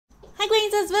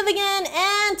Taiwanese, it's Vivi again,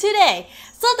 and today,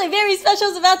 something very special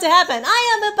is about to happen.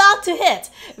 I am about to hit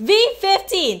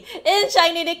V15 in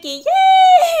Shiny Nikki.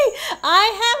 Yay!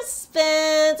 I have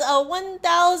spent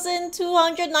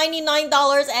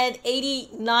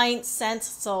 $1,299.89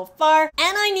 so far, and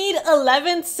I need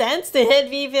 11 cents to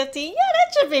hit V15. Yeah,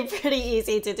 that should be pretty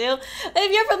easy to do.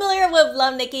 If you're familiar with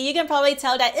Love Nikki, you can probably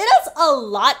tell that it is a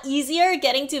lot easier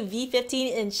getting to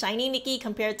V15 in Shiny Nikki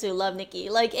compared to Love Nikki.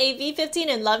 Like a V15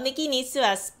 in Love Nikki needs to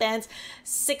have spent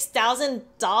 $6,000,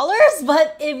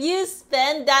 but if you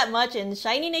spend that much in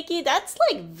Shiny Nikki, that's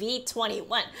like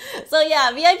V21. So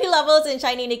yeah, VIP levels in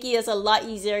Shiny Nikki is a lot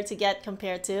easier to get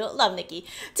compared to Love Nikki.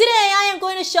 Today I am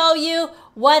going to show you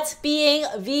what being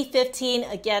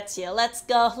V15 gets you. Let's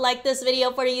go. Like this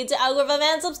video for the YouTube algorithm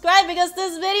and subscribe because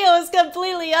this video is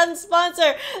completely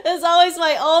unsponsored. It's always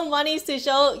my own monies to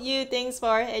show you things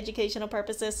for educational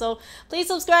purposes. So please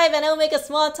subscribe and it'll make a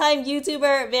small time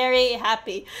YouTuber very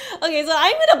happy. Okay, so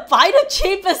I'm gonna buy the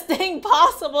cheapest thing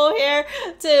possible here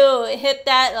to hit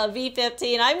that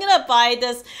V15. I'm gonna buy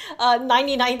this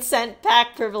 99-cent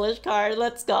pack privilege card.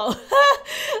 Let's go.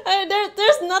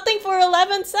 There's nothing for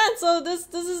 11 cents, so this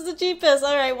is the cheapest.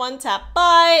 All right, one tap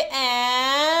buy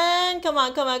and come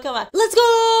on. Let's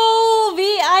go!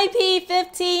 VIP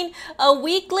 15, a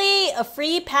weekly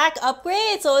free pack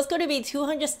upgrade. So it's going to be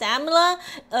 200 stamina,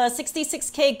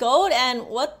 66k gold, and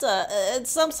what the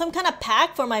some kind of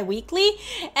pack for my weekly.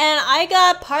 And I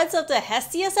got parts of the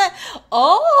Hestia set.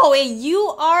 Oh, a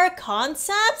UR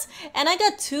concept, and I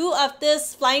got 2 of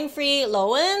this flying free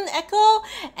Lowen Echo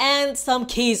and some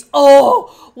keys.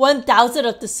 Oh, 1,000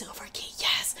 of the silver key.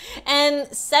 Yes, and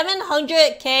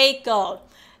 700k gold.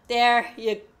 There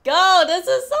you go. This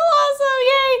is so awesome.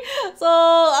 Yay. So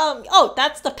oh,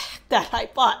 that's the pack that I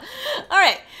bought. All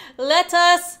right, let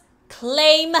us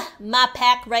claim my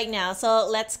pack right now. So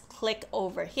let's click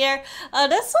over here.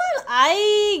 This one,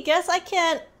 I guess I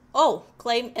can't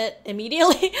claim it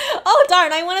immediately. Oh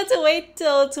darn, I wanted to wait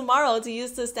till tomorrow to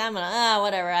use the stamina.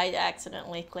 Whatever, I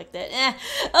accidentally clicked it.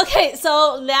 Okay,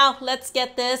 so now let's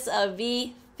get this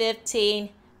V15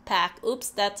 pack. Oops,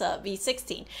 that's a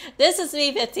V16. This is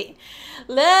V15.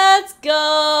 Let's go.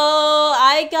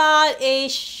 I got a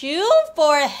shoe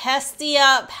for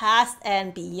Hestia Past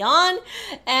and Beyond,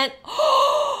 and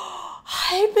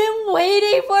I've been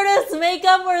waiting for this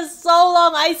makeup for so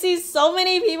long. I see so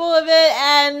many people with it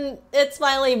and it's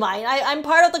finally mine. I'm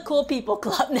part of the cool people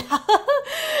club now.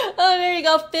 Oh, there you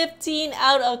go. 15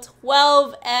 out of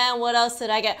 12. And what else did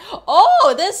I get?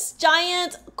 Oh, this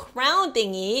giant crown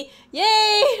thingy.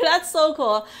 Yay, that's so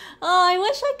cool. Oh, I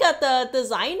wish I got the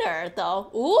designer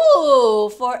though. Ooh,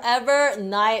 Forever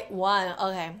Night 1.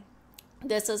 Okay.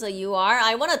 This is a UR.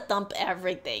 I want to dump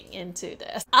everything into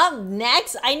this. Up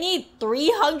next, I need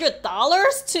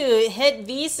 $300 to hit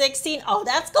V16. Oh,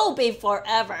 that's gonna be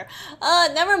forever.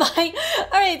 Never mind.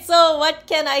 All right, so what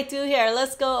can I do here?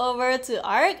 Let's go over to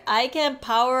Arc. I can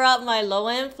power up my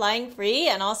low-end flying free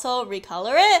and also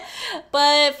recolor it.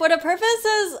 But for the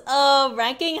purposes of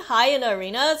ranking high in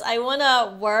arenas, I want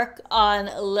to work on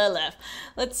Lilith.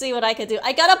 Let's see what I can do.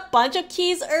 I got a bunch of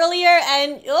keys earlier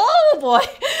and oh boy,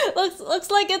 looks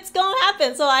like it's gonna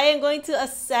happen. So I am going to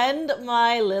ascend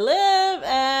my Lilith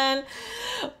and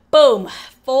boom,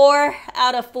 4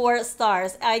 out of 4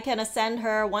 stars. I can ascend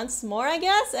her once more, I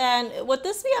guess. And would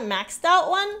this be a maxed out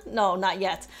one? No, not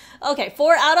yet. Okay,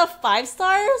 4 out of 5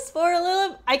 stars for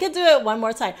Lilith. I could do it one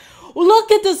more time.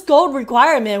 Look at this gold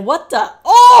requirement. What the?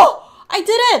 Oh, I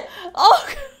did it. Oh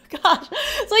gosh.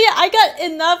 So yeah, I got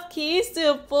enough keys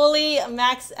to fully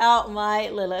max out my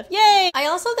Lilith. Yay! I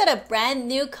also got a brand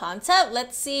new concept.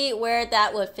 Let's see where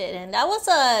that would fit in. That was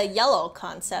a yellow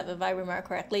concept, if I remember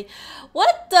correctly.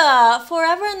 What the?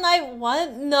 Forever Night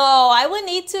 1? No, I would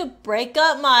need to break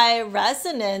up my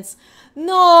resonance.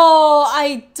 No,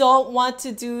 I don't want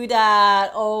to do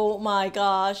that. Oh my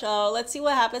gosh. Let's see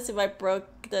what happens if I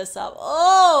broke this up.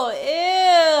 Oh,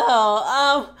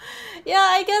 ew. Yeah,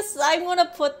 I guess I'm gonna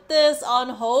put this on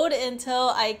hold until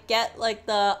I get like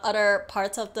the other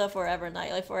parts of the Forever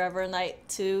Night, like Forever Night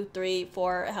 2, 3,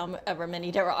 4, however many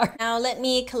there are. Now let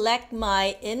me collect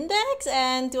my index,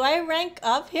 and do I rank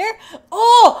up here?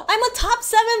 Oh, I'm a top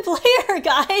 7 player,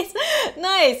 guys.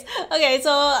 Nice. Okay,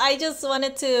 so I just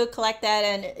wanted to collect that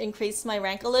and increase my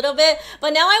rank a little bit.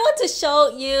 But now I want to show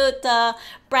you the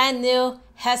brand new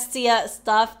Hestia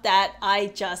stuff that I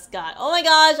just got. Oh my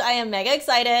gosh, I am mega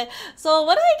excited. So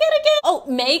what did I get again? Oh,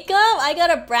 makeup. I got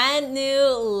a brand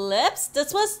new lips.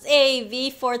 This was a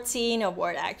V14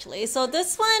 award actually. So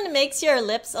this one makes your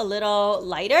lips a little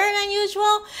lighter than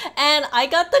usual. And I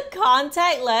got the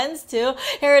contact lens too.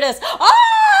 Here it is.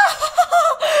 Ah!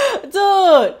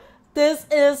 Dude! This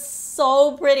is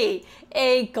so pretty.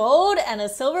 A gold and a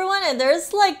silver one, and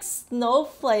there's like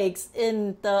snowflakes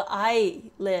in the eye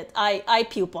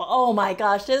pupil. Oh my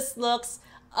gosh, this looks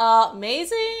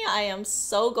amazing. I am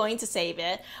so going to save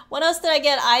it. What else did I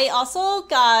get? I also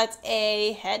got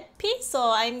a headpiece,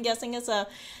 so I'm guessing it's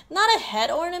not a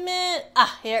head ornament.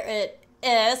 Ah, here it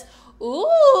is.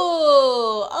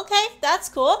 Ooh, okay, that's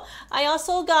cool. I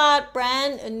also got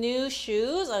brand new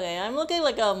shoes. Okay, I'm looking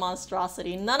like a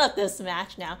monstrosity. None of this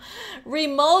match now.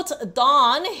 Remote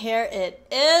Dawn, here it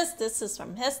is. This is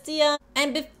from Hestia.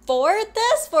 And before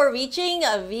this, for reaching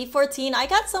a V14, I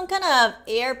got some kind of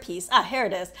earpiece. Ah, here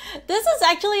it is. This is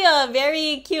actually a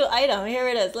very cute item. Here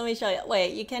it is. Let me show you.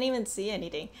 Wait, you can't even see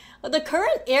anything. The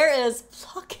current air is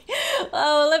plucking.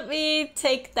 Oh, let me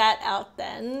take that out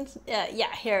then.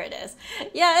 Yeah, here it is.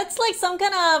 Yeah, it's like some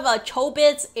kind of a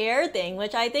Chobits air thing,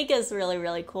 which I think is really,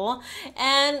 really cool.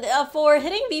 And for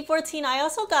hitting V14, I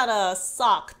also got a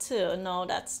sock too. No,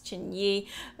 that's Chinyi.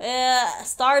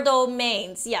 Star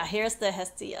Domains. Yeah, here's the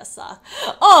Hestia sock.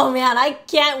 Oh man, I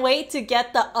can't wait to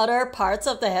get the other parts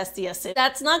of the Hestia suit.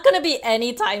 That's not gonna be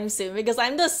anytime soon because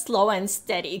I'm the slow and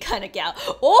steady kind of gal.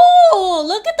 Oh,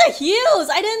 look at the heels.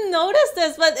 I didn't notice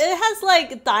this, but it has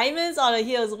like diamonds on the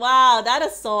heels. Wow, that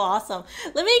is so awesome.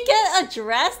 Let me get a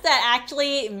dress that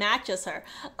actually matches her.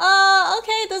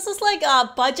 Okay, this is like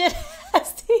a budget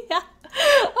Hestia.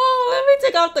 Oh, let me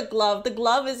take off the glove. The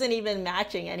glove isn't even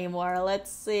matching anymore. Let's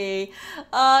see.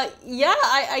 Yeah,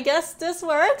 I guess this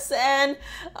works. And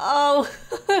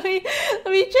let me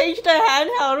change the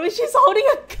handheld. She's holding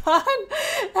a gun.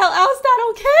 How's that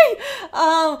okay?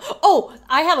 Oh,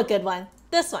 I have a good one.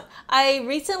 This one. I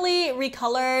recently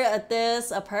recolored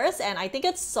this purse and I think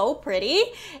it's so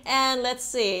pretty. And let's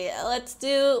see. Let's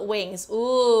do wings.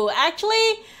 Ooh,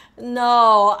 actually,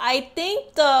 no, I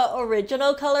think the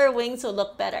original color wings will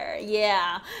look better.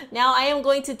 Yeah. Now I am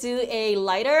going to do a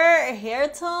lighter hair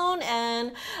tone,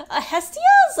 and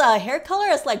Hestia's hair color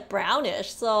is like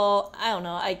brownish. So I don't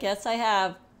know. I guess I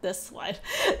have this one.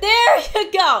 There you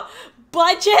go.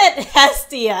 Budget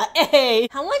Hestia, hey!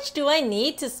 How much do I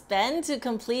need to spend to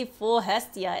complete full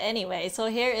Hestia anyway? So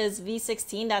here is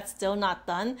V16, that's still not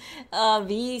done.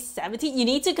 V17, you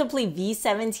need to complete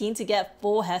V17 to get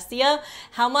full Hestia.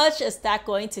 How much is that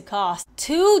going to cost?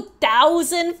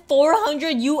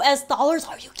 2,400 US dollars?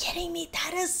 Are you kidding me?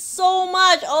 That is so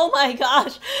much! Oh my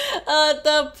gosh!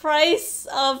 The price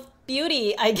of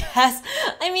beauty, I guess.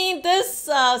 I mean, this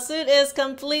suit is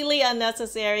completely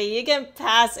unnecessary. You can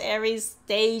pass every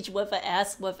stage with an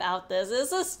S without this.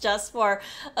 This is just for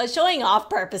showing off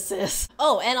purposes.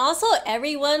 Oh, and also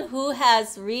everyone who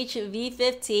has reached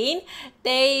V15,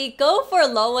 they go for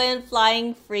Lowen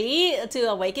flying free to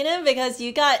awaken him because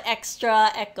you got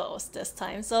extra echoes this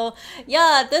time. So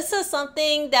yeah, this is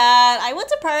something that I want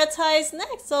to prioritize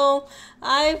next. So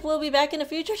I will be back in the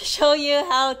future to show you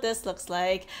how this looks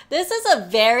like. This is a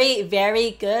very,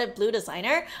 very good blue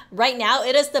designer. Right now,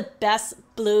 it is the best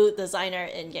blue designer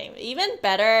in game, even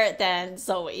better than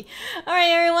Zoe. Alright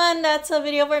everyone, that's a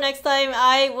video for next time.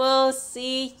 I will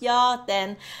see y'all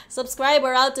then. Subscribe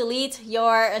or I'll delete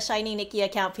your Shiny Nikki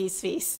account. Peace.